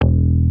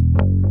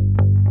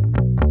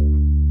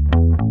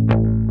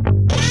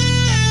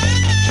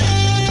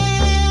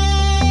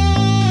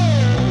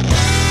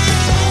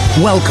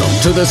Welcome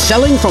to the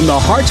Selling from the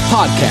Heart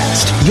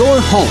podcast, your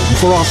home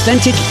for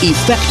authentic,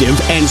 effective,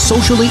 and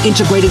socially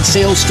integrated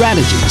sales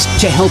strategies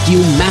to help you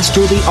master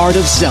the art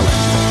of selling.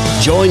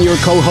 Join your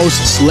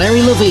co-hosts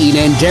Larry Levine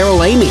and Daryl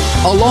Amy,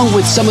 along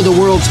with some of the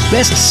world's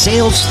best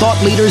sales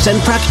thought leaders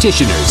and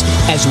practitioners,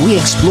 as we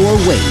explore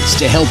ways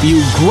to help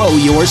you grow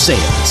your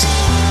sales.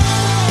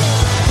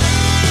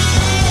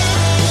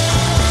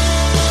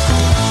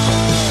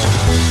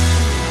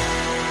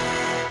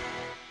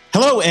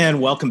 Hello and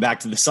welcome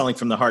back to the Selling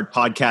from the Heart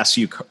podcast.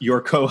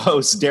 Your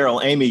co-host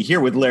Daryl Amy here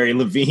with Larry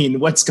Levine.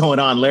 What's going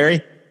on,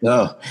 Larry?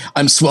 Oh,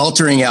 I'm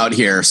sweltering out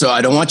here. So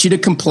I don't want you to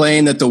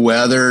complain that the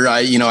weather,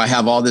 I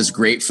have all this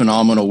great,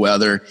 phenomenal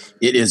weather.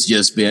 It has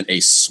just been a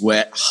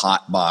sweat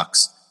hot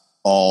box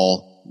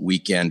all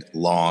weekend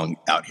long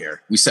out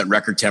here. We set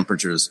record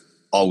temperatures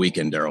all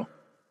weekend, Daryl.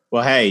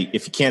 Well, hey,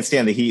 if you can't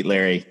stand the heat,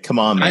 Larry, come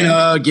on, man. I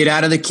know, get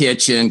out of the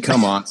kitchen.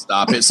 Come on,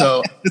 stop it.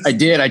 So I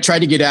did. I tried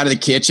to get out of the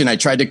kitchen. I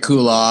tried to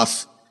cool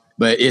off,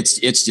 but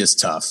it's just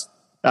tough.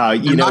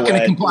 I'm not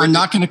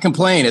going to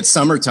complain. It's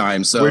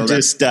summertime, so we're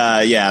just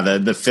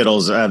the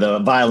fiddles, the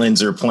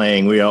violins are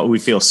playing. We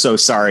feel so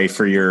sorry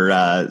for your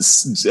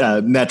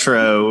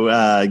Metro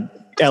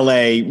LA.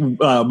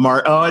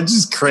 It's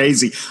just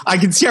crazy. I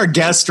can see our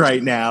guest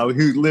right now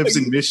who lives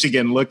in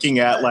Michigan looking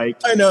at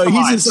I know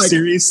he's just like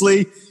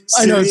seriously.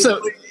 I know. So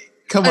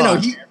come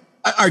on.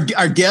 Our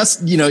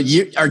guest,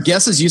 our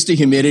guest is used to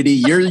humidity.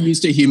 You're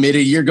used to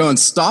humidity. You're going,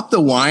 stop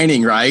the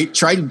whining, right?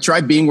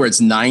 Try being where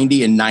it's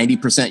 90 and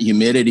 90%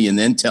 humidity and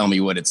then tell me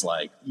what it's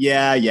like.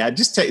 Yeah.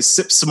 Just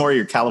sip some more of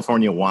your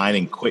California wine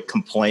and quit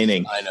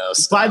complaining. I know.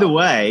 By the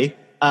way,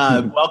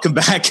 welcome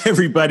back,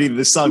 everybody, to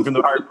the Selling from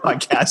the Heart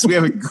podcast. We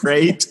have a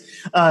great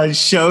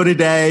show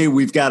today.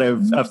 We've got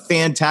a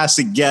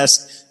fantastic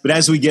guest. But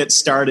as we get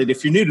started,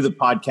 if you're new to the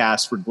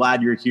podcast, we're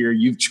glad you're here.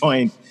 You've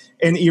joined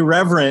an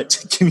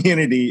irreverent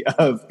community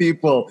of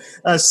people,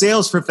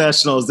 sales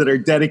professionals that are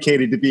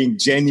dedicated to being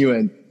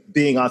genuine,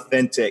 being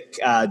authentic,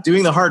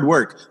 doing the hard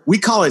work. We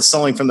call it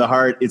Selling from the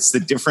Heart. It's the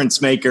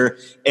difference maker.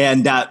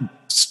 And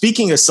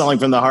speaking of Selling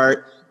from the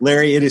Heart,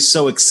 Larry, it is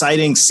so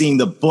exciting seeing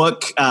the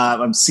book.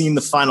 I'm seeing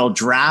the final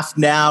draft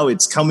now.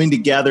 It's coming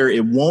together.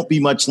 It won't be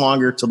much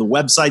longer till the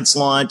website's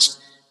launched.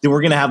 Then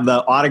we're going to have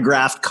the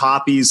autographed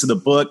copies of the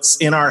books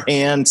in our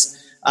hands.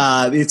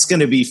 It's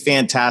going to be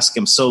fantastic.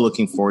 I'm so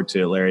looking forward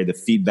to it, Larry. The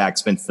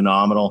feedback's been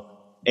phenomenal.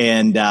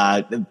 And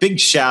a big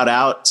shout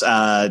out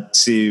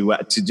to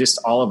just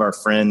all of our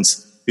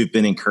friends who've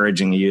been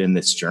encouraging you in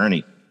this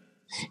journey.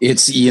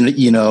 It's,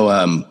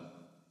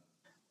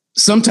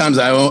 sometimes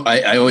I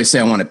always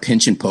say I want to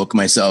pinch and poke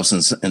myself,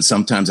 and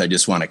sometimes I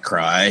just want to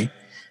cry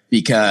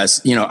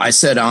because, I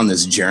set on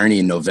this journey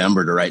in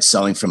November to write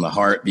Selling from the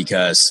Heart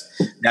because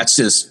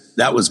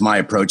that was my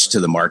approach to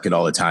the market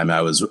all the time.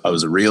 I was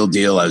a real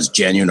deal. I was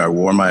genuine. I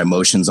wore my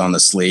emotions on the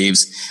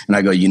sleeves, and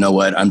I go, you know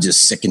what? I'm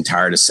just sick and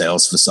tired of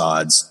sales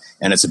facades,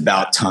 and it's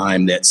about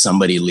time that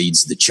somebody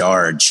leads the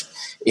charge.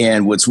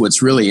 And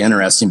what's really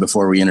interesting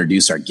before we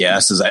introduce our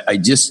guest is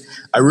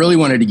I really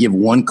wanted to give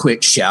one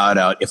quick shout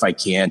out, if I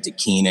can, to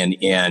Keenan.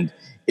 And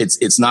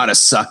it's not a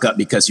suck up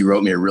because he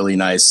wrote me a really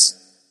nice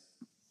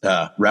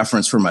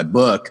reference for my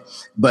book,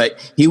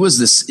 but he was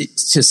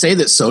to say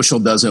that social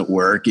doesn't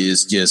work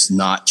is just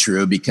not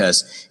true,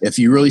 because if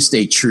you really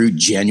stay true,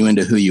 genuine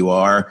to who you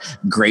are,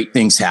 great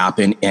things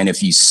happen. And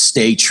if you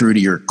stay true to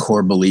your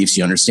core beliefs,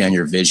 you understand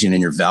your vision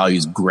and your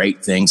values,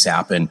 great things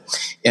happen.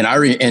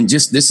 And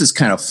this is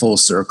kind of full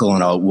circle,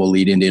 and we'll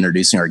lead into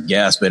introducing our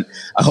guest, but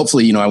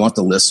hopefully, I want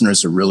the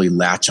listeners to really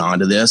latch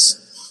onto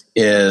this.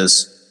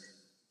 Is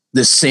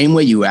the same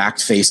way you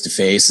act face to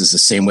face is the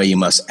same way you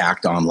must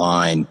act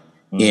online.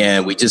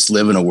 And we just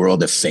live in a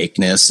world of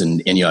fakeness,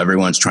 and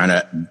everyone's trying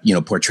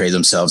to, portray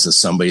themselves as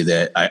somebody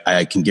that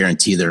I can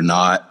guarantee they're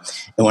not.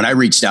 And when I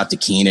reached out to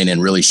Keenan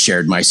and really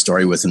shared my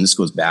story with him, this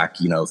goes back,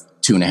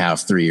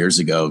 2.5-3 years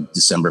ago,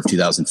 December of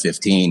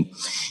 2015,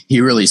 he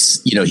really,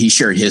 he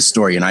shared his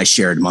story and I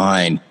shared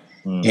mine.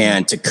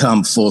 And to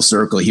come full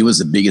circle, he was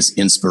the biggest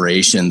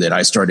inspiration that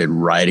I started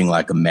writing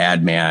like a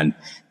madman.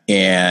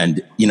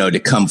 And, to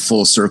come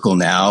full circle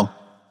now,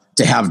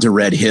 to have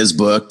read his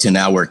book to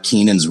now where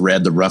Keenan's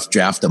read the rough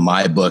draft of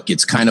my book,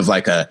 it's kind of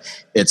like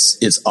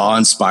it's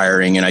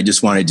awe-inspiring. And I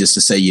just wanted to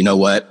say, you know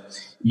what?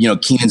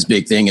 Keenan's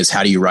big thing is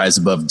how do you rise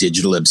above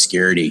digital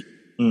obscurity?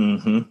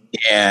 Mm-hmm.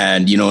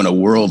 And, in a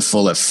world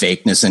full of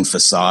fakeness and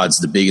facades,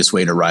 the biggest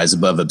way to rise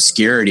above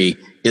obscurity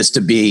is to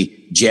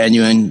be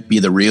genuine, be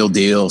the real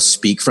deal,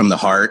 speak from the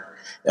heart.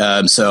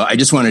 So I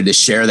just wanted to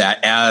share that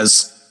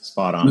as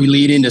spot on. We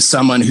lead into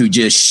someone who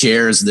just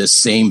shares the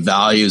same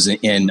values.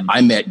 And I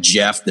met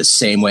Jeff the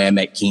same way I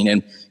met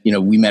Keenan.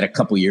 We met a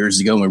couple years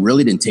ago, and we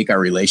really didn't take our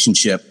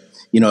relationship,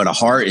 to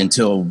heart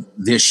until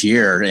this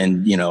year.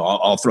 And,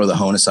 I'll throw the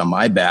onus on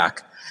my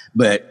back,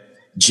 but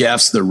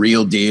Jeff's the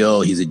real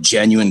deal. He's a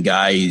genuine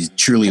guy. He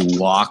truly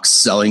walks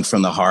selling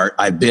from the heart.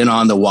 I've been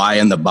on the Why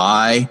and the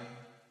Buy.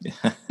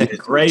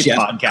 Great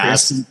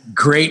podcast.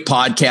 Great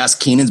podcast.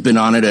 Keenan's been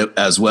on it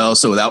as well.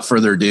 So without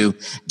further ado,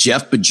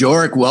 Jeff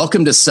Bajorek,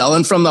 welcome to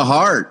Selling from the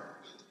Heart.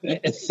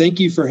 Thank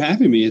you for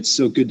having me. It's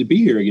so good to be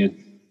here again.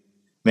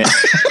 Man.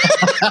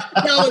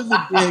 That was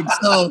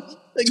a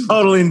big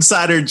total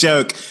insider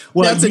joke.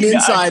 Well, that's an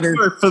insider.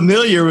 We're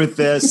familiar with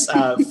this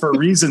for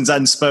reasons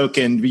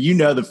unspoken. But you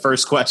know, the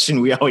first question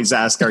we always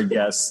ask our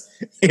guests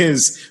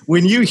is,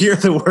 when you hear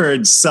the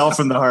word "sell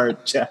from the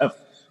heart," Jeff,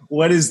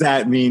 what does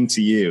that mean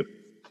to you?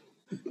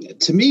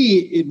 To me,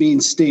 it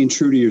means staying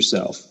true to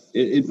yourself.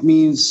 It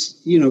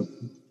means,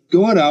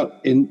 going out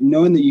and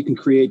knowing that you can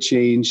create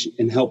change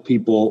and help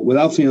people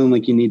without feeling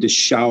like you need to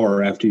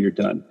shower after you're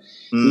done,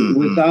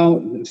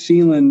 without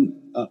feeling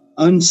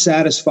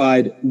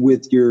unsatisfied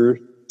with your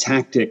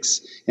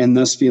tactics and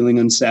thus feeling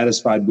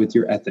unsatisfied with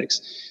your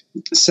ethics.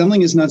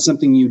 Selling is not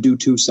something you do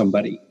to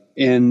somebody.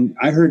 And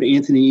I heard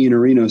Anthony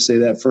Iannarino say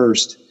that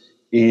first.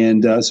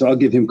 And so I'll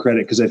give him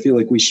credit because I feel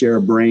like we share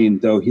a brain,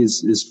 though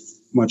his is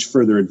much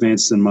further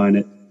advanced than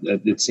mine,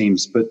 it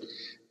seems. But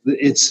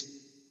it's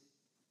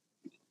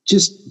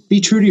just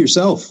be true to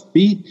yourself.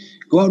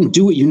 Go out and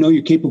do what you know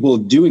you're capable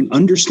of doing.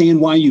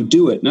 Understand why you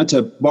do it. Not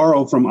to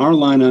borrow from our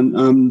line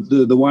on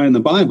the why and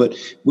the buy, but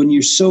when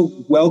you're so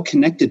well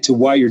connected to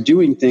why you're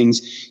doing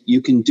things,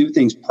 you can do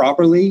things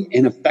properly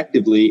and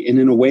effectively and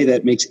in a way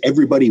that makes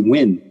everybody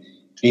win.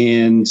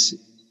 And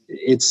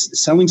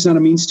selling's not a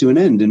means to an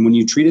end. And when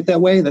you treat it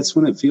that way, that's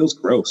when it feels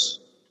gross.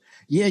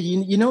 Yeah,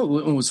 you know,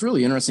 what's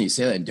really interesting you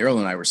say that, and Daryl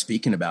and I were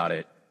speaking about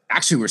it.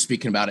 Actually, we're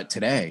speaking about it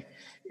today,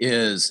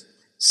 is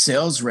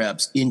sales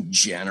reps in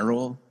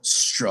general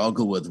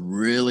struggle with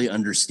really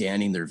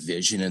understanding their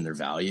vision and their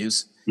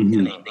values. Mm-hmm.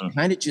 And they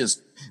kind of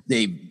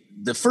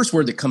the first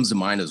word that comes to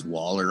mind is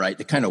waller, right?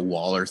 They kind of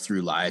waller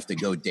through life. They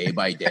go day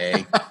by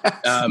day.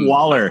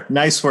 Waller.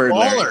 Nice word.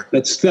 Waller.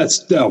 That's,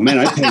 oh man,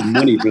 I paid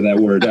money for that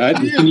word.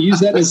 Can you use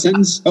that in a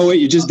sentence? Oh wait,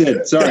 you just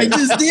did. Sorry. I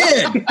just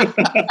did.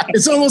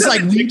 It's almost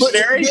like you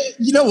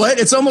know what?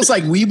 It's almost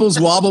like Weebles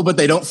wobble, but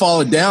they don't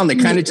fall down. They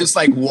kind of just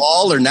like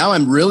waller. Now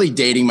I'm really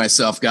dating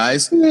myself,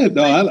 guys. Yeah,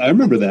 no, I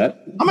remember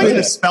that. I'm going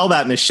to spell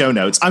that in the show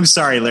notes. I'm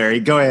sorry, Larry.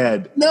 Go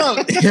ahead.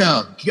 No,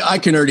 yeah, I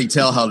can already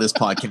tell how this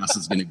podcast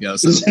is going to go.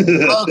 So,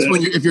 folks,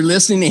 if you're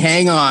listening,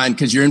 hang on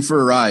because you're in for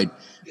a ride.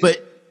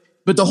 But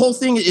the whole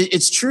thing,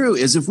 it's true,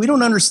 is if we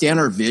don't understand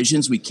our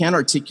visions, we can't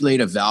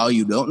articulate a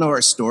value, don't know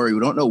our story,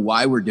 we don't know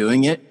why we're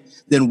doing it,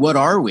 then what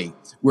are we?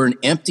 We're an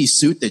empty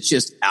suit that's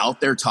just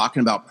out there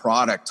talking about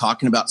product,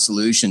 talking about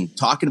solution,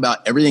 talking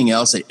about everything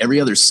else that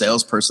every other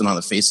salesperson on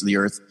the face of the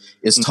earth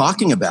is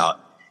talking about.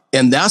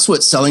 And that's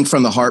what selling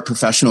from the heart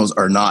professionals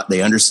are not.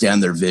 They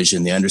understand their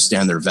vision, they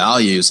understand their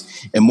values,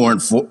 and more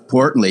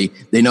importantly,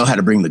 they know how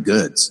to bring the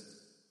goods.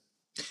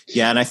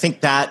 Yeah, and I think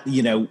that,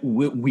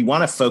 we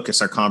want to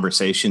focus our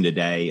conversation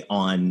today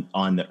on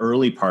the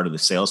early part of the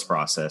sales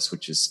process,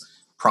 which is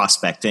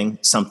prospecting,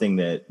 something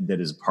that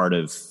is a part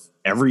of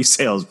every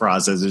sales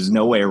process. There's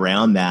no way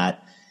around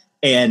that.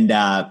 And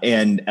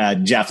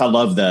Jeff, I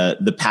love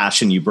the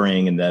passion you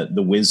bring and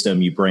the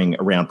wisdom you bring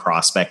around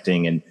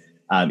prospecting. And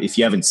if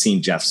you haven't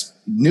seen Jeff's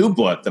new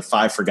book, The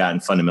 5 Forgotten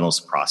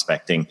Fundamentals of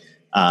Prospecting,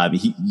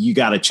 you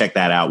got to check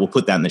that out. We'll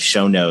put that in the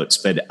show notes.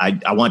 But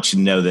I want you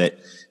to know that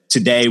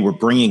today we're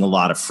bringing a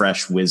lot of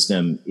fresh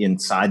wisdom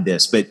inside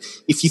this. But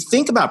if you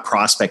think about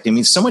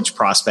prospecting, so much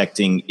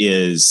prospecting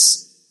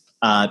is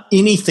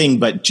anything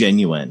but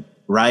genuine,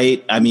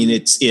 right?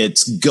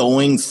 It's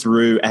going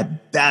through,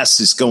 at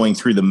best, it's going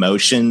through the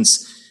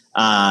motions.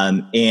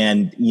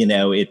 It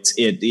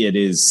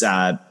is,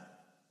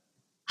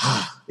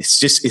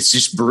 it's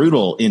just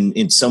brutal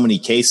in so many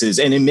cases,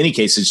 and in many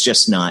cases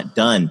just not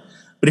done.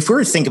 But if we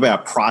were to think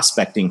about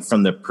prospecting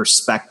from the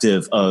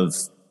perspective of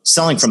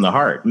selling from the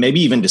heart,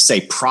 maybe even to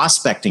say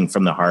prospecting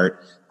from the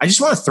heart, I just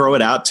want to throw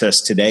it out to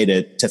us today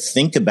to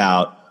think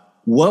about,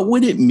 what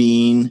would it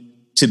mean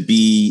to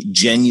be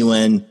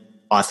genuine,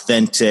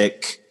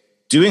 authentic,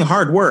 doing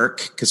hard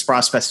work, because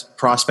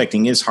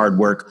prospecting is hard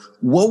work.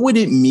 What would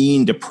it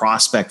mean to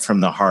prospect from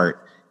the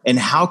heart, and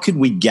how could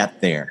we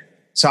get there?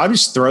 So I'll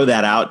just throw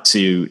that out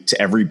to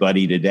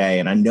everybody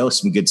today. And I know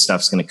some good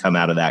stuff's going to come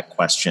out of that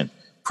question.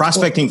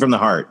 Prospecting from the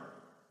heart.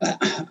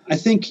 I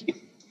think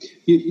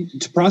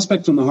to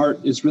prospect from the heart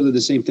is really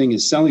the same thing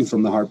as selling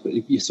from the heart.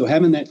 So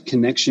having that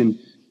connection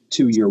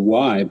to your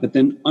why, but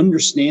then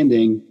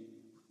understanding,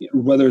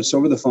 whether it's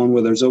over the phone,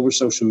 whether it's over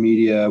social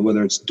media,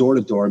 whether it's door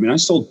to door. I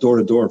sold door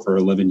to door for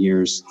 11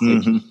 years.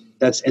 Mm-hmm.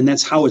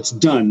 That's how it's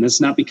done. That's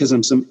not because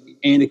I'm some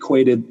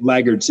antiquated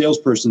laggard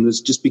salesperson.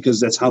 That's just because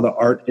that's how the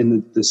art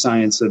and the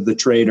science of the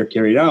trade are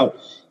carried out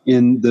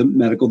in the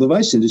medical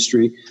device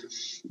industry.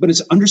 But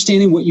it's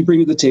understanding what you bring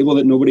to the table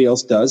that nobody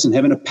else does, and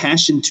having a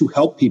passion to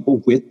help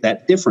people with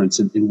that difference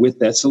and with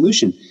that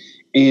solution.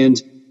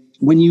 And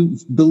when you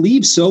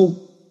believe so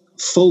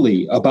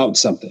fully about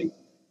something,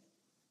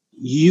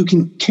 you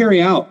can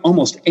carry out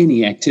almost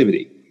any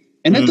activity.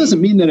 And that doesn't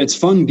mean that it's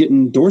fun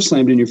getting door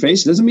slammed in your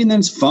face. It doesn't mean that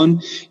it's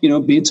fun,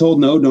 being told,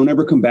 no, don't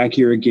ever come back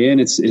here again.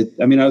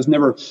 I was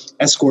never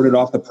escorted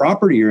off the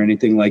property or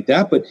anything like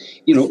that. But,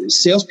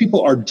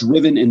 salespeople are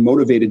driven and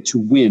motivated to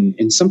win.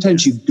 And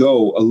sometimes you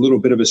go a little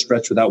bit of a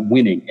stretch without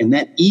winning. And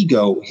that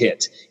ego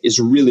hit is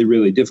really,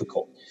 really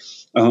difficult.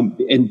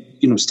 And,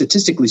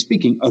 statistically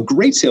speaking, a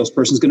great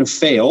salesperson is going to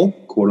fail,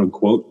 quote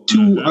unquote,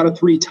 2 out of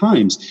 3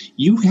 times.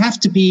 You have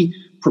to be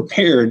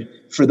prepared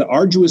for the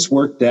arduous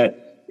work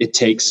that it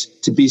takes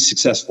to be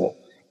successful.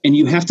 And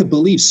you have to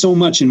believe so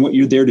much in what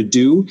you're there to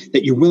do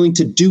that you're willing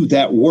to do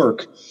that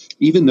work,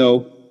 even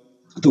though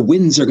the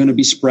wins are going to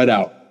be spread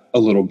out a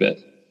little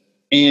bit.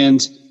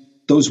 And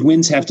those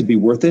wins have to be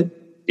worth it.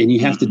 And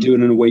you have to do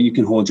it in a way you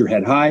can hold your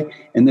head high.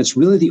 And that's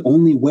really the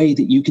only way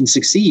that you can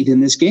succeed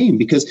in this game.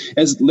 Because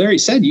as Larry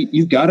said,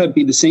 you've got to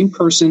be the same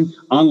person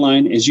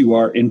online as you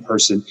are in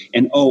person.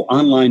 And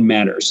online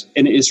matters.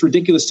 And it's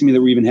ridiculous to me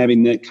that we're even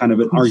having that kind of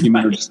an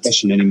argument or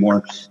discussion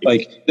anymore.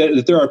 Like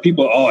that there are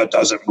people, it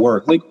doesn't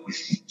work. Like,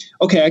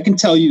 okay, I can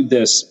tell you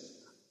this.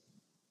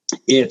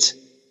 It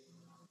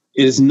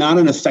is not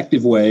an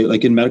effective way,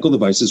 like in medical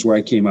devices where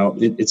I came out,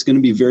 it's going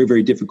to be very,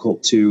 very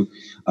difficult to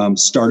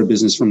start a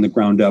business from the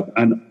ground up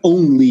on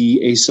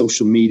only a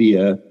social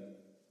media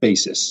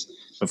basis.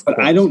 But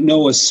I don't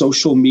know a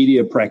social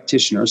media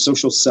practitioner, a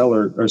social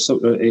seller, or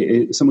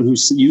someone who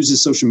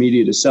uses social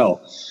media to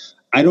sell.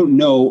 I don't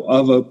know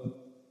of a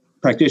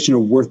practitioner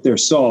worth their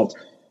salt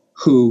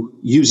who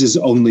uses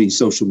only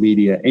social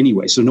media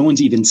anyway. So no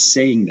one's even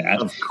saying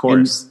that. Of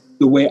course. And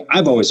the way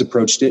I've always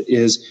approached it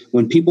is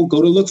when people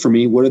go to look for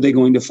me, what are they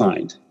going to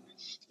find?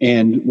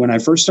 And when I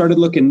first started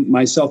looking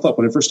myself up,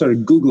 when I first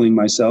started Googling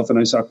myself and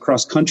I saw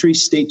cross-country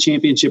state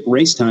championship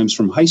race times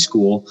from high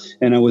school,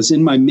 and I was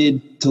in my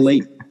mid to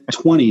late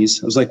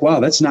 20s, I was like, wow,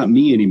 that's not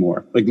me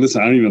anymore. Like,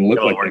 listen, I don't even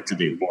look like that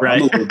anymore.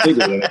 Right. I'm a little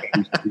bigger than I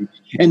used to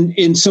be.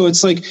 And so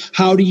it's like,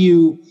 how do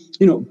you,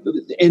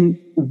 and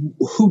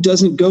who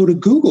doesn't go to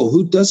Google?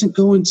 Who doesn't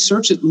go and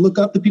search it, look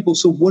up the people?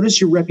 So what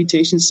does your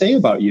reputation say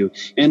about you?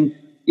 And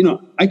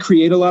I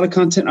create a lot of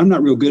content. I'm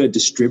not real good at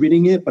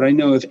distributing it, but I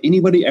know if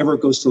anybody ever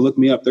goes to look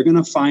me up, they're going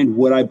to find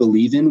what I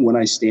believe in, what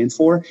I stand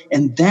for.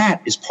 And that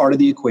is part of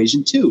the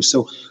equation too.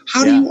 So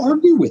how do you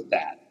argue with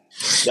that?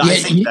 I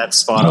think that's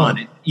spot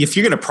on. If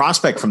you're going to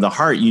prospect from the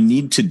heart, you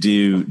need to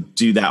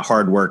do that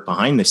hard work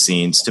behind the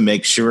scenes to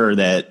make sure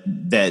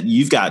that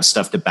you've got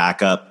stuff to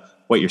back up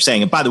what you're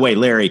saying. And by the way,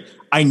 Larry,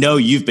 I know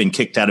you've been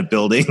kicked out of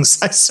buildings.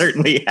 I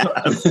certainly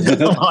have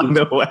along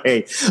the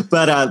way,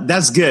 but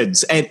that's good.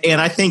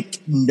 And I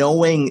think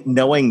knowing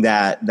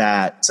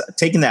that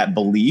taking that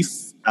belief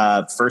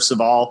first of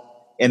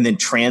all, and then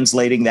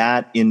translating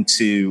that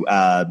into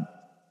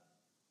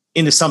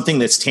something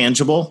that's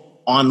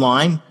tangible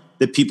online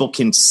that people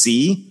can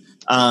see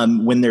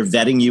when they're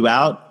vetting you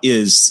out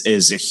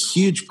is a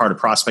huge part of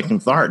prospecting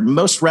for the heart.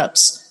 Most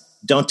reps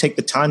don't take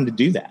the time to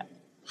do that.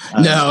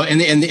 No,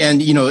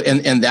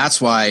 and that's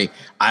why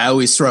I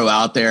always throw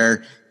out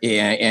there,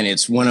 and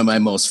it's one of my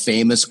most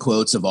famous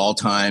quotes of all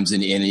times,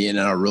 and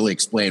I'll really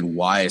explain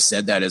why I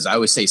said that. Is I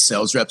always say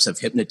sales reps have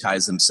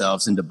hypnotized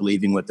themselves into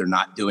believing what they're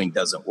not doing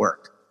doesn't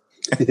work.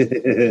 and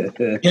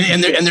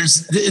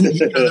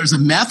there's a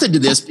method to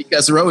this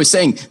because they're always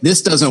saying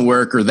this doesn't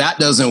work or that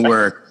doesn't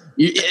work.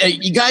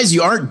 You guys,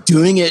 you aren't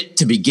doing it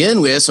to begin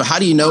with, so how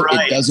do you know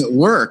it doesn't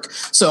work?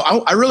 So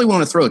I really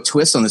want to throw a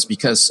twist on this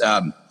because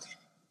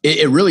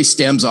it really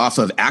stems off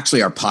of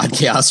actually our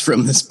podcast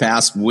from this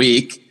past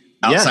week.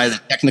 Outside of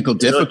the technical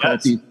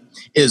difficulty,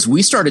 is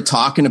we started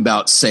talking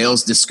about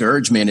sales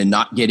discouragement and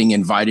not getting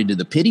invited to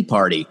the pity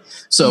party.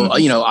 So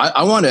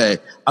I want to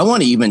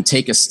even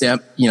take a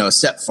step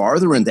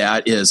farther in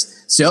that.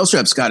 Is sales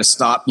reps got to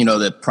stop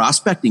the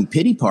prospecting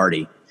pity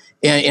party.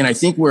 And I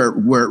think where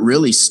it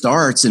really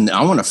starts, and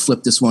I want to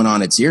flip this one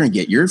on its ear and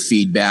get your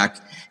feedback,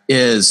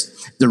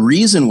 is the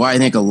reason why I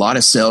think a lot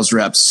of sales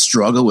reps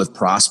struggle with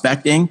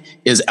prospecting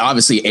is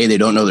obviously they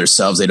don't know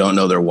themselves, they don't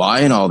know their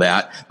why and all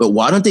that. But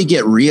why don't they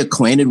get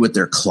reacquainted with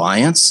their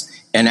clients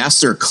and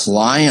ask their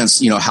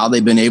clients, how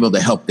they've been able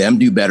to help them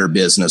do better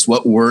business?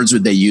 What words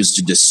would they use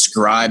to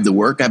describe the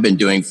work I've been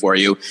doing for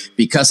you?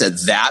 Because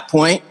at that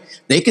point,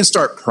 they can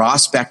start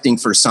prospecting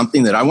for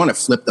something that I want to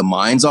flip the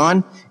minds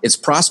on. It's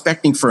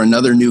prospecting for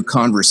another new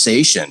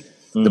conversation.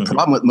 Mm-hmm. The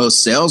problem with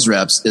most sales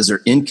reps is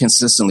they're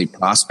inconsistently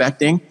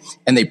prospecting,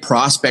 and they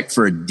prospect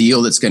for a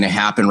deal that's going to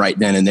happen right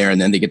then and there, and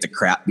then they get the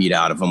crap beat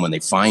out of them when they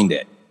find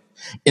it.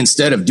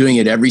 Instead of doing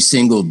it every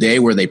single day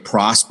where they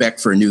prospect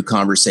for a new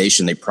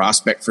conversation, they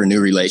prospect for a new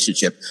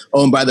relationship.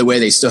 Oh, and by the way,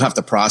 they still have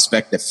to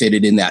prospect to fit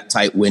it in that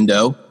tight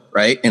window,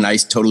 right? And I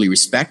totally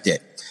respect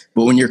it.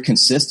 But when you're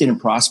consistent in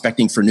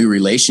prospecting for new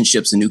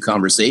relationships and new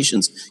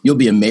conversations, you'll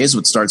be amazed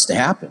what starts to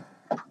happen.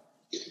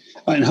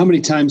 And how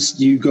many times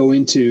do you go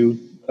into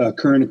a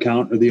current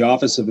account or the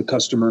office of the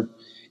customer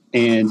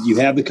and you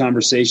have the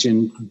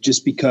conversation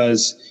just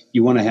because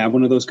you want to have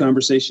one of those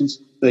conversations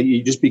that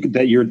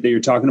you're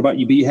talking about?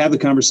 You have the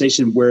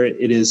conversation where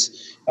it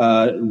is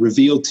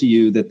revealed to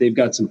you that they've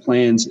got some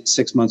plans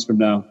 6 months from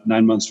now,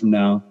 9 months from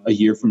now, a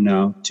year from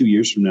now, 2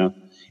 years from now.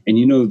 and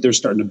you know that they're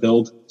starting to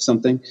build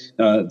something.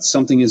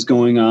 Something is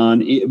going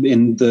on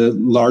in the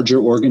larger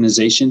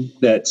organization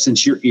that,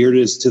 since your ear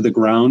is to the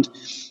ground,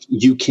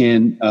 you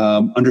can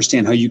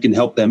understand how you can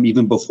help them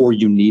even before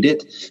you need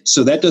it.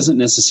 So that doesn't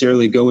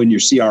necessarily go in your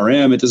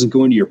CRM. It doesn't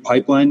go into your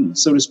pipeline,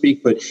 so to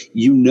speak, but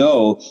you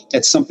know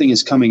that something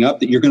is coming up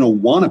that you're going to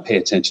want to pay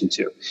attention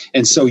to.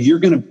 And so you're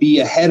going to be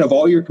ahead of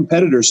all your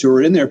competitors who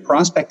are in there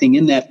prospecting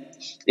in that.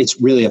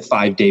 It's really a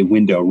 5-day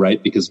window,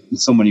 right? Because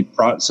so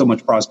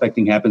much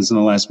prospecting happens in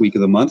the last week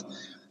of the month.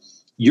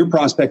 You're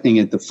prospecting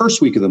at the first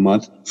week of the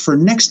month for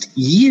next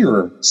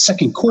year,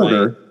 second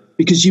quarter, right?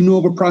 Because you know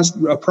of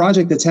a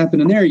project that's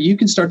happening there. You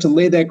can start to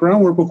lay that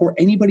groundwork before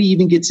anybody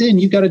even gets in.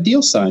 You've got a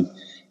deal signed.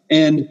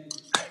 And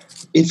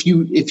if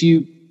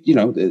you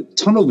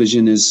tunnel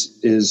vision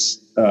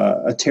is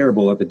a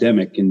terrible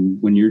epidemic. And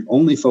when you're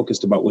only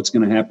focused about what's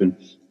going to happen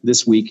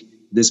this week,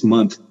 this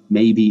month,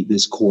 maybe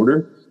this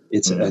quarter,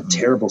 it's a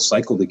terrible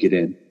cycle to get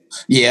in.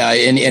 Yeah.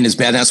 And it's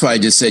bad. That's why I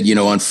just said,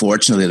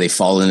 unfortunately they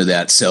fall into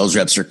that. Sales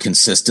reps are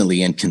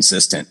consistently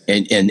inconsistent.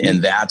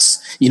 And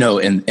that's,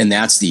 and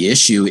that's the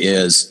issue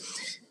is,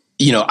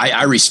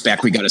 I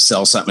respect we got to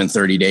sell something in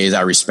 30 days.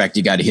 I respect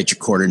you got to hit your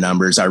quarter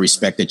numbers. I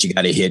respect that you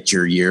got to hit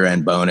your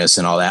year-end bonus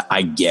and all that.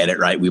 I get it,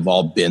 right? We've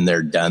all been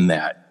there, done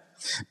that.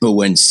 But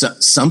when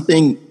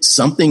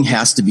something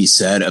has to be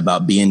said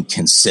about being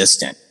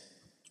consistent,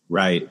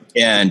 right?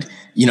 And,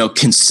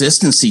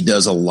 consistency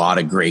does a lot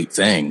of great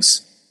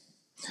things.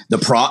 The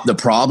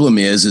problem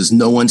is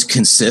no one's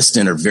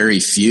consistent, or very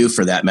few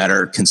for that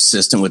matter, are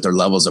consistent with their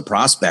levels of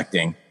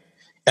prospecting.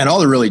 And all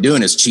they're really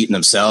doing is cheating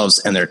themselves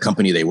and their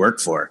company they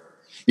work for.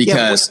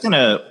 Because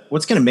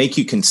what's gonna make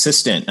you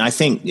consistent? And I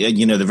think,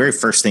 the very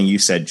first thing you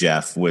said,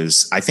 Jeff,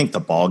 was I think the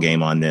ball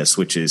game on this,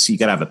 which is you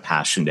got to have a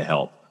passion to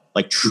help,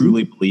 like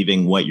truly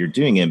believing what you're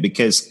doing in,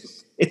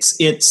 because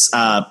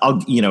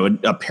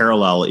a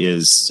parallel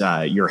is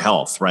your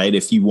health, right?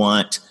 If you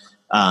want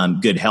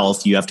good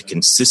health, you have to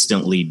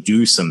consistently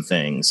do some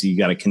things. You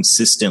got to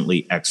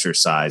consistently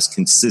exercise,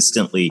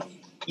 consistently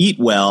eat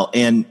well,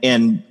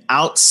 and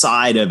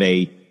outside of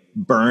a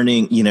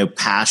burning,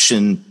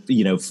 passion,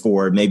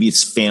 for maybe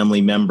it's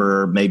family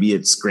member, maybe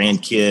it's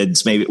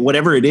grandkids, maybe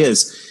whatever it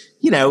is,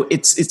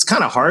 it's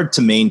kind of hard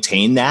to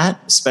maintain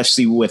that,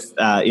 especially with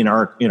in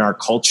our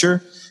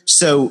culture.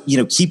 So,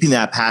 keeping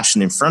that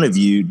passion in front of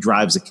you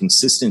drives a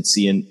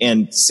consistency,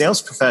 and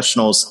sales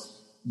professionals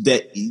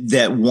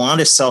that want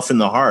to sell from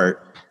the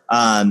heart,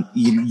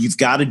 you've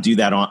got to do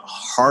that on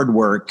hard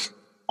work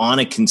on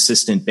a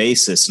consistent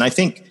basis. And I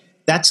think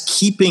that's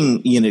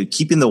keeping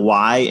the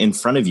why in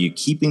front of you,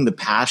 keeping the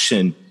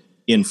passion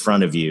in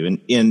front of you.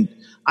 And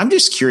I'm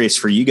just curious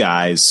for you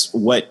guys,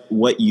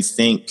 what you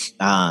think,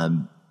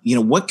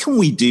 what can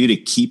we do to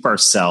keep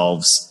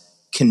ourselves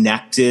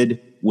connected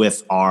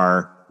with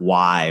our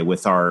why,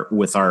 with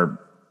our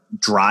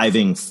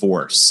driving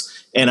force?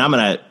 And I'm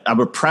gonna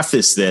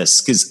preface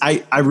this because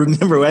I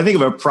remember when I think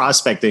about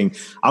prospecting,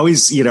 I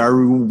always, I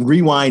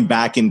rewind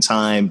back in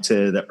time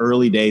to the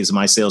early days of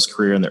my sales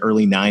career in the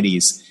early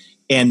 90s.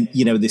 And,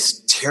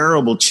 this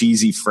terrible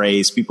cheesy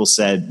phrase people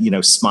said,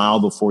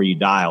 smile before you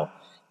dial.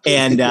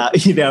 And,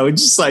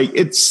 it's just like,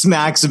 it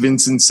smacks of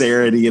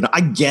insincerity. And I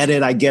get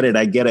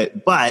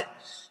it. But,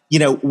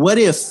 what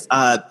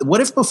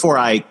if before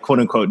I quote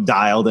unquote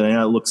dialed, and I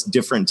know it looks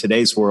different in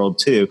today's world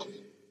too,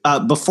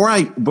 before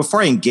I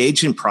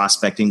engage in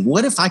prospecting,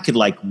 what if I could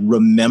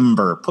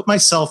put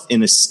myself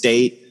in a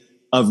state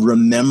of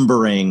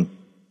remembering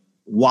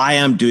why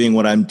I'm doing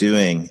what I'm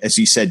doing, as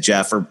you said,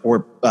 Jeff,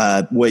 or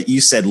what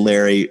you said,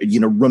 Larry,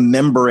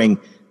 remembering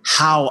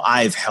how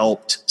I've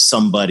helped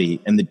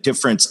somebody and the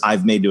difference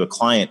I've made to a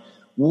client.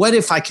 What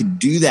if I could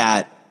do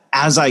that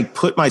as I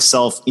put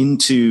myself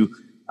into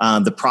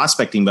the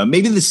prospecting mode?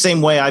 Maybe the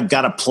same way I've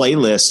got a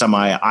playlist on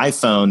my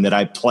iPhone that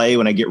I play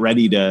when I get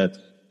ready to,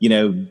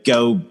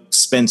 go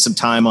spend some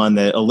time on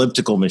the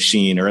elliptical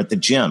machine or at the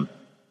gym.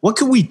 What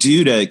could we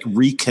do to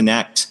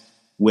reconnect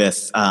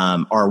with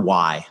our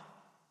why?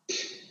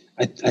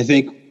 I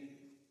think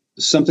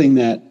something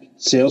that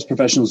sales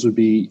professionals would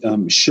be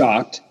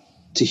shocked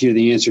to hear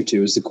the answer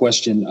to is the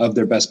question of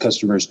their best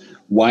customers: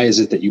 why is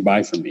it that you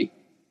buy from me?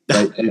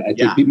 Right?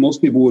 I think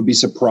most people would be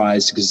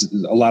surprised because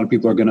a lot of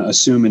people are going to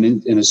assume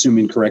and assume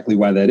incorrectly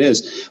why that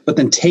is. But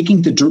then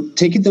taking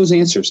those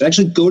answers,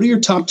 actually go to your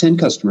top 10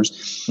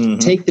 customers,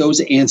 take those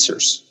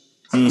answers,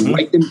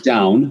 write them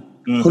down,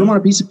 put them on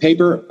a piece of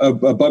paper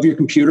above your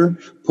computer,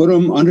 put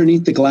them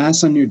underneath the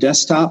glass on your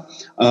desktop,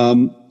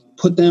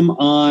 put them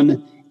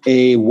on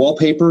a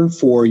wallpaper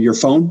for your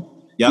phone,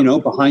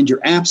 behind your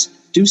apps.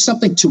 Do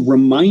something to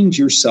remind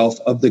yourself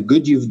of the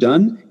good you've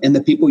done and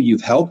the people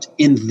you've helped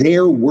in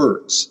their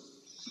words.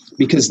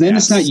 Because then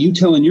it's not you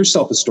telling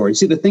yourself a story.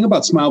 See, the thing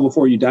about smile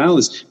before you dial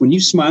is when you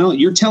smile,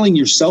 you're telling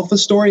yourself a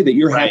story that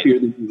you're happier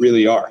than you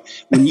really are.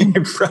 When you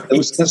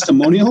those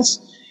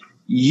testimonials,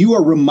 you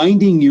are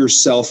reminding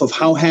yourself of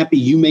how happy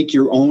you make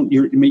your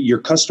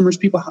customers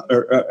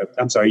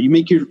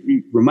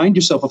remind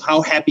yourself of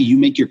how happy you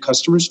make your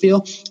customers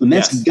feel. And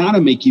that's got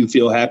to make you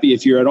feel happy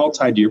if you're at all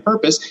tied to your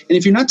purpose. And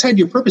if you're not tied to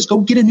your purpose,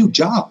 go get a new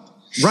job.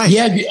 Right.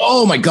 Yeah.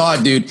 Oh my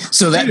God, dude.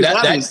 So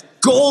that's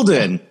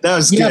golden. That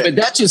was good.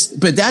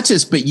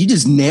 But you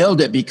just nailed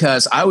it,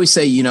 because I always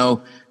say,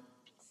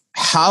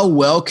 how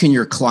well can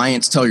your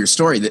clients tell your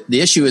story? The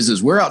issue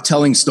is we're out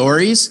telling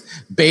stories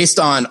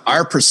based on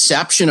our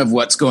perception of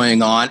what's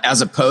going on,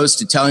 as opposed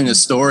to telling the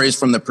stories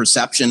from the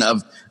perception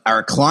of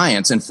our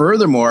clients. And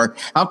furthermore,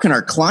 how can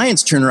our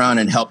clients turn around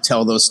and help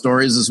tell those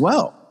stories as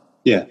well?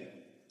 Yeah.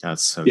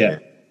 That's so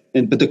good.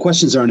 But the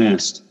questions aren't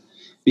asked,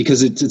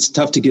 because it's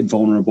tough to get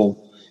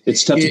vulnerable.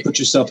 It's tough to put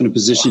yourself in a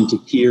position to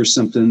hear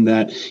something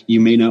that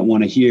you may not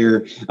want to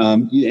hear,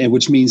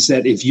 which means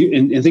that if you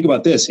and think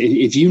about this,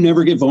 if you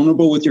never get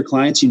vulnerable with your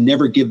clients, you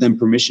never give them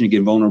permission to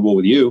get vulnerable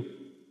with you.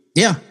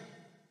 Yeah.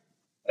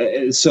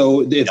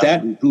 So if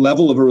that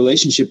level of a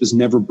relationship is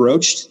never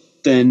broached,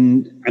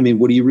 then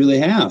what do you really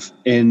have?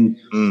 And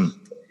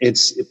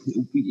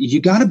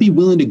you got to be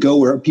willing to go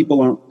where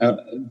people aren't,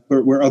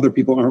 where other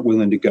people aren't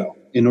willing to go,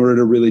 in order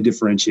to really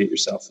differentiate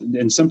yourself.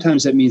 And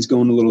sometimes that means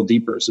going a little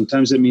deeper.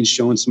 Sometimes that means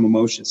showing some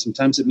emotion.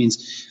 Sometimes it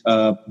means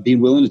being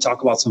willing to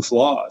talk about some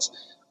flaws.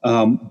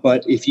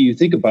 But if you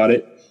think about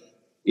it,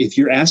 if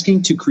you're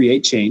asking to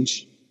create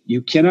change,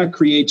 you cannot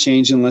create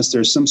change unless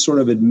there's some sort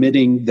of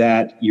admitting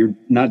that you're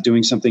not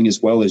doing something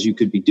as well as you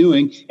could be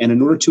doing. And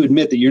in order to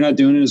admit that you're not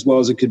doing it as well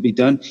as it could be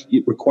done,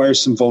 it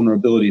requires some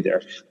vulnerability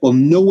there. Well,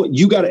 know what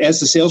you got to, as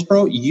the sales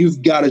pro,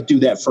 you've got to do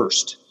that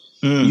first.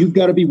 You've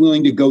got to be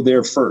willing to go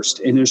there first.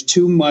 And there's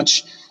too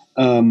much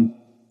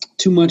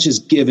is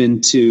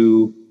given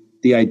to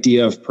the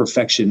idea of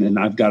perfection. And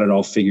I've got it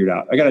all figured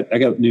out. I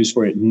got news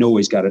for you.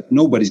 Nobody's got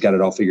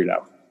it all figured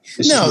out.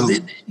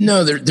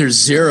 There's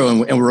zero.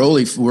 And we're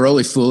only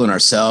fooling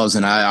ourselves.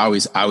 And I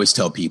always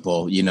tell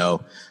people,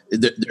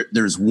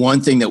 there's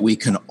one thing that we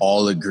can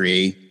all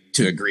agree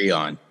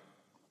on.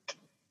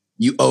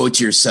 You owe it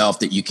to yourself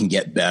that you can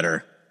get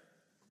better.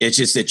 It's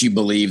just that you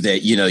believe that,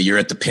 you're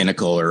at the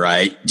pinnacle,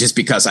 right? Just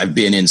because I've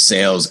been in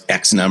sales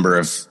X number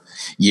of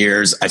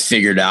years, I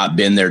figured out,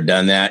 been there,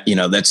 done that,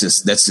 let's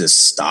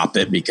just stop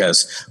it,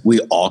 because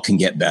we all can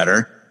get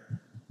better.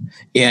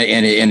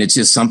 And it's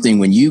just something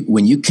when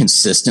you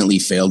consistently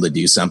fail to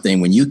do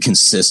something, when you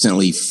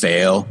consistently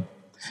fail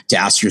to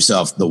ask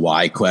yourself the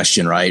why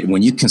question, right?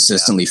 When you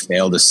consistently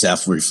fail to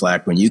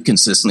self-reflect, when you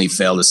consistently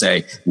fail to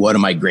say, what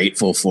am I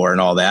grateful for, and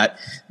all that,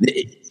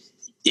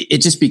 it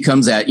just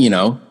becomes that,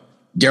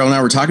 Daryl and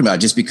I were talking about, it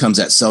just becomes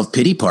that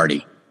self-pity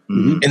party.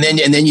 Mm-hmm.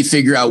 And then you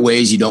figure out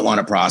ways you don't want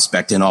to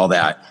prospect and all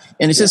that.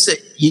 And it's just that,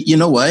 you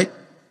know what?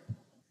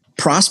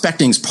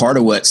 Prospecting is part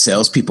of what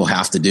salespeople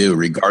have to do,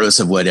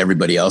 regardless of what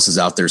everybody else is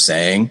out there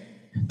saying.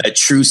 A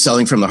true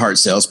selling from the heart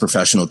sales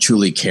professional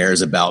truly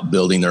cares about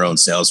building their own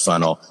sales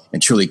funnel,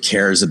 and truly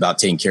cares about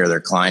taking care of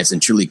their clients,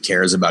 and truly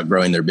cares about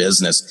growing their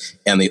business.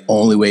 And the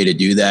only way to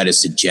do that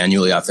is to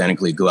genuinely,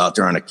 authentically go out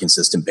there on a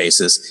consistent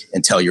basis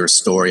and tell your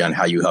story on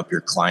how you help your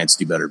clients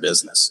do better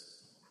business.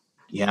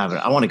 Yeah, but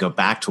I want to go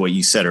back to what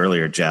you said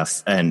earlier,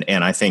 Jeff. And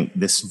I think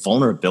this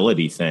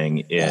vulnerability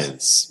thing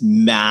is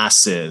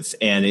massive,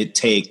 and it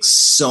takes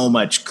so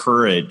much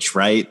courage,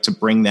 right, to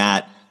bring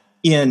that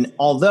in.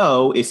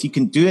 Although if you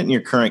can do it in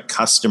your current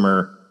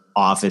customer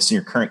office, in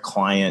your current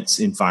client's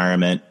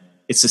environment,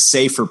 it's a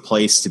safer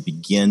place to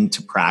begin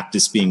to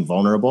practice being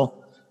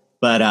vulnerable.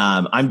 But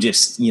I'm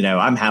just,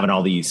 I'm having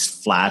all these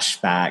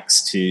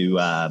flashbacks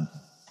to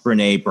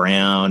Brene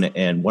Brown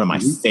and one of my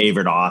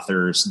favorite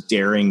authors,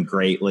 Daring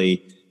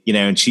Greatly,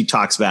 and she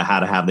talks about how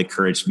to have the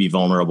courage to be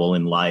vulnerable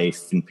in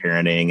life and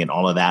parenting and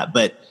all of that.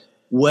 But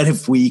what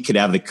if we could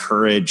have the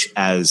courage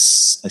as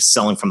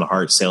selling from the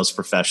heart sales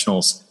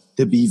professionals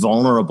to be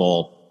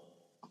vulnerable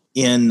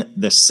in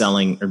the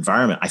selling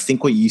environment? I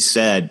think what you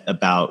said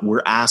about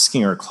we're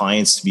asking our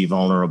clients to be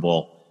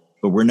vulnerable,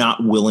 but we're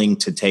not willing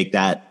to take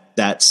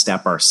that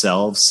step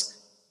ourselves.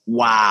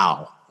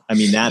 Wow. I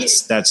mean,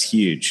 that's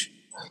huge.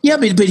 Yeah,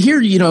 but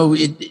here,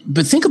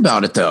 but think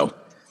about it though.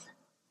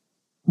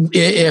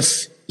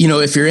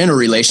 If you're in a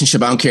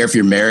relationship, I don't care if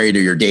you're married or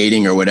you're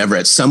dating or whatever,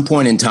 at some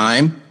point in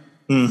time,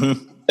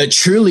 a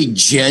truly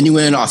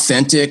genuine,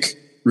 authentic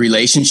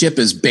relationship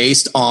is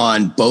based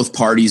on both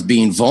parties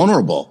being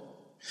vulnerable.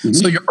 Mm-hmm.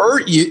 So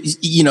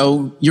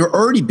you're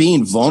already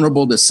being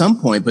vulnerable to some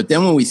point. But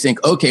then when we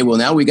think, okay, well,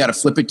 now we got to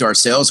flip it to our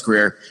sales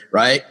career,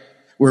 right?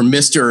 We're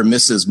Mr. or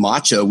Mrs.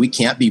 Macho. We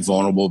can't be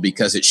vulnerable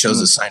because it shows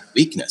a sign of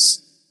weakness.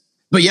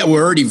 But yet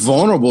we're already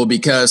vulnerable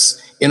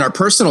because in our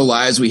personal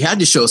lives, we had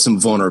to show some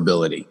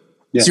vulnerability.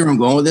 Yeah. See where I'm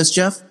going with this,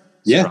 Jeff?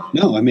 Yeah,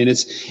 no, I mean,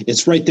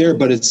 it's right there,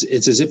 but it's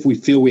as if we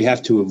feel we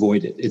have to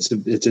avoid it. It's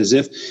as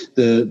if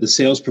the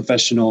sales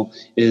professional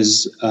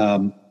is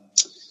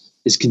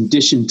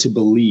conditioned to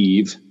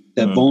believe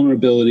that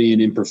vulnerability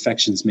and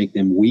imperfections make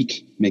them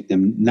weak, make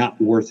them not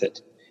worth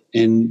it.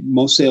 And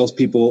most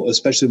salespeople,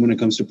 especially when it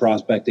comes to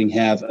prospecting,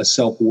 have a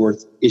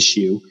self-worth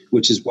issue,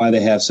 which is why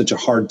they have such a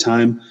hard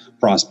time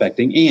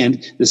prospecting.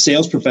 And the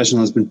sales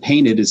professional has been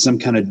painted as some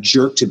kind of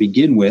jerk to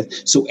begin with.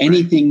 So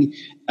anything,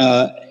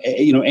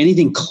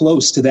 anything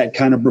close to that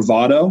kind of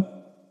bravado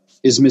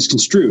is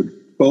misconstrued,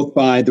 both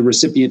by the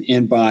recipient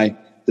and by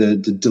the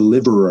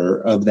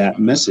deliverer of that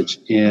message.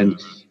 And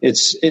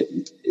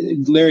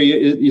Larry,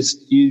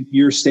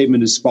 your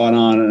statement is spot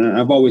on. And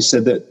I've always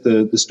said that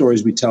the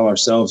stories we tell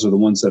ourselves are the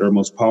ones that are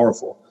most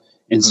powerful.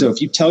 And so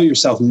if you tell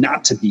yourself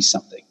not to be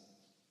something,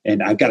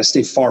 and I've got to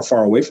stay far,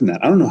 far away from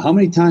that. I don't know how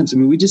many times. I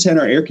mean, we just had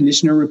our air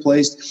conditioner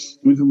replaced.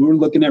 We were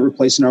looking at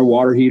replacing our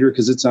water heater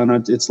because it's on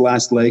its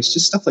last legs,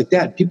 just stuff like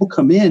that. People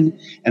come in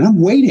and I'm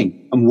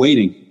waiting.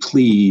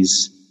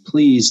 Please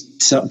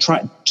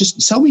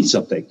just sell me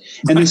something.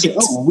 And they say,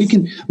 oh,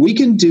 we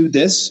can do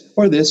this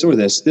or this or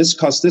this. This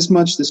costs this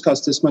much. This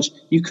costs this much.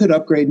 You could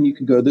upgrade and you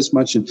could go this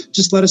much and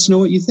just let us know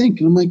what you think.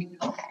 And I'm like,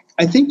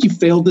 I think you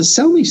failed to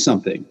sell me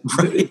something.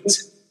 Right.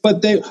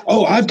 But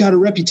I've got a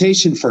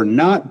reputation for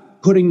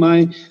not putting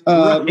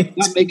not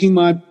making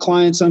my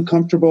clients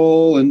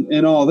uncomfortable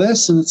and all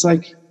this. And it's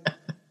like,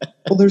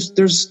 well,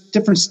 there's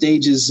different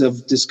stages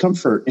of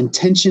discomfort, and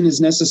tension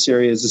is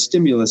necessary as a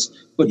stimulus,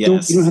 but you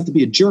don't have to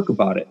be a jerk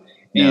about it.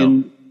 No.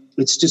 And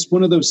it's just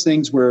one of those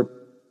things where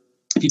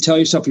if you tell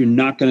yourself you're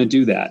not going to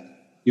do that,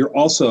 you're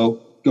also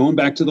going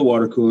back to the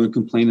water cooler and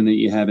complaining that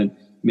you haven't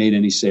made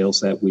any sales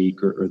that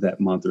week or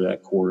that month or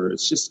that quarter.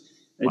 It's just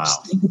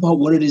think about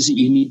what it is that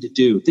you need to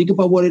do. Think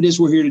about what it is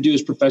we're here to do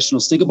as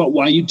professionals. Think about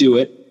why you do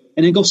it.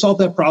 And then go solve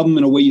that problem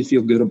in a way you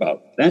feel good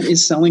about. That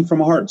is selling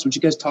from a heart. It's what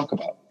you guys talk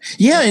about.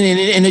 Yeah,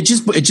 and it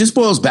just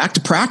boils back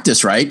to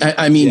practice, right?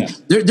 I mean,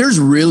 there's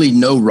really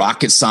no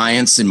rocket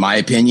science, in my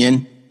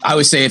opinion. I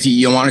always say if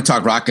you want to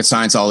talk rocket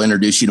science, I'll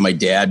introduce you to my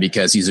dad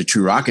because he's a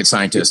true rocket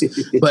scientist.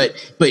 but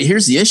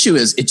here's the issue: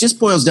 is it just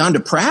boils down to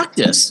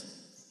practice,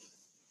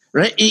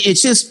 right?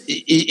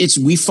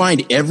 We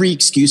find every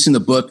excuse in the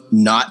book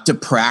not to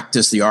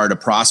practice the art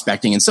of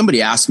prospecting. And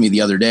somebody asked me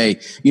the other day,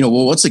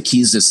 well, what's the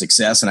keys to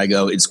success? And I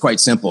go, it's quite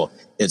simple.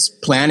 It's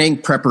planning,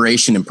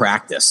 preparation, and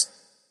practice.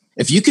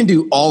 If you can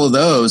do all of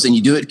those and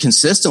you do it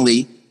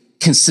consistently,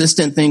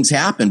 consistent things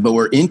happen, but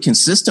we're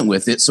inconsistent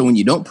with it. So when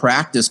you don't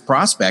practice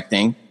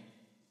prospecting,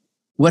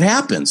 what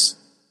happens?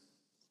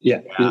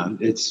 Yeah.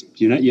 It's,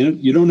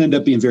 you don't end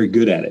up being very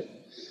good at it.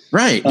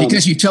 Right.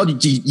 Because you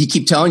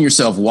keep telling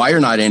yourself why you're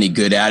not any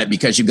good at it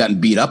because you've gotten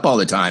beat up all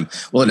the time.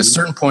 Well, at a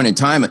certain point in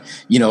time, a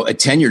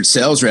tenured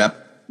sales rep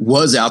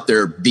was out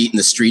there beating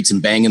the streets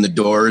and banging the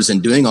doors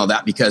and doing all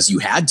that because you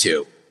had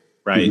to.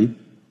 Right.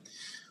 Mm-hmm.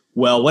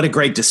 Well, what a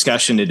great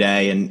discussion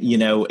today. And,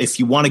 if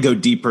you want to go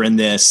deeper in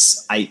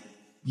this,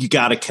 you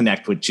got to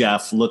connect with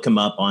Jeff. Look him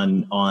up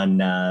on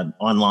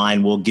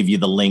online. We'll give you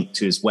the link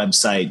to his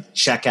website.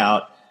 Check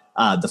out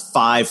the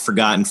 5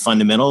 Forgotten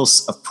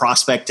Fundamentals of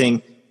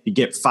Prospecting. You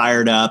get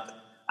fired up.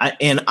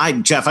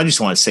 Jeff, I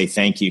just want to say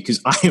thank you because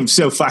I am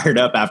so fired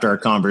up after our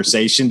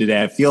conversation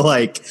today. I feel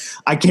like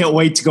I can't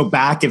wait to go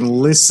back and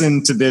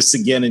listen to this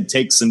again and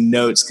take some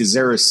notes because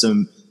there are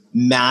some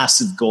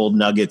massive gold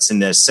nuggets in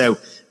this. So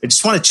I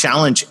just want to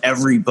challenge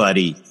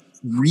everybody,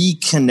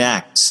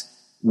 reconnect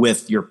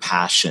with your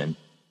passion.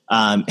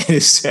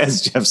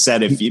 As Jeff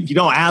said, if you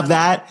don't have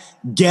that,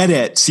 get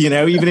it.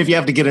 Even if you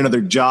have to get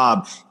another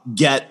job,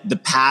 get the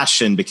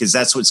passion because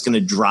that's what's going to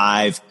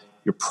drive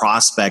your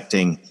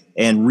prospecting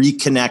and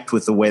reconnect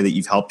with the way that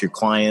you've helped your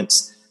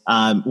clients.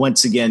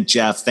 Once again,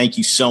 Jeff, thank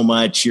you so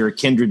much. You're a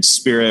kindred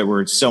spirit.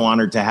 We're so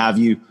honored to have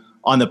you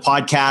on the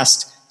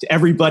podcast. To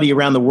everybody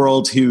around the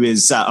world who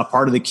is a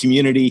part of the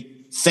community,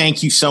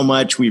 thank you so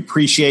much. We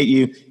appreciate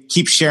you.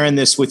 Keep sharing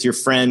this with your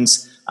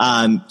friends.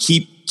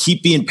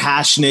 Keep being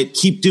passionate.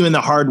 Keep doing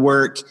the hard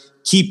work.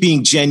 Keep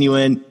being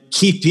genuine.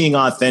 Keep being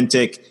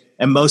authentic.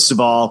 And most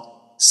of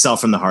all, sell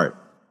from the heart.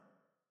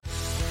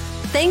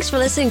 Thanks for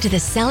listening to the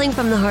Selling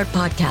from the Heart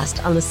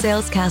podcast on the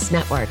Salescast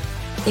Network.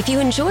 If you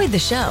enjoyed the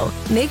show,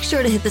 make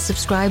sure to hit the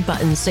subscribe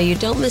button so you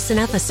don't miss an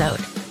episode.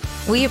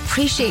 We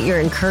appreciate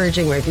your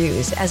encouraging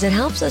reviews as it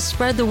helps us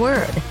spread the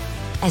word.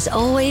 As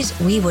always,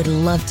 we would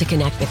love to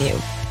connect with you.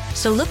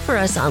 So look for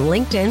us on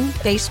LinkedIn,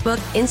 Facebook,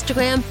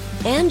 Instagram,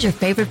 and your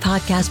favorite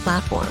podcast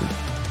platform.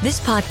 This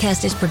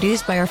podcast is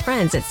produced by our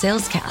friends at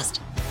Salescast.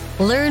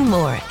 Learn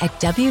more at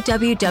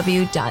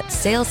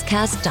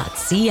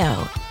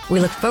www.salescast.co. We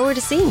look forward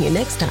to seeing you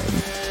next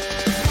time.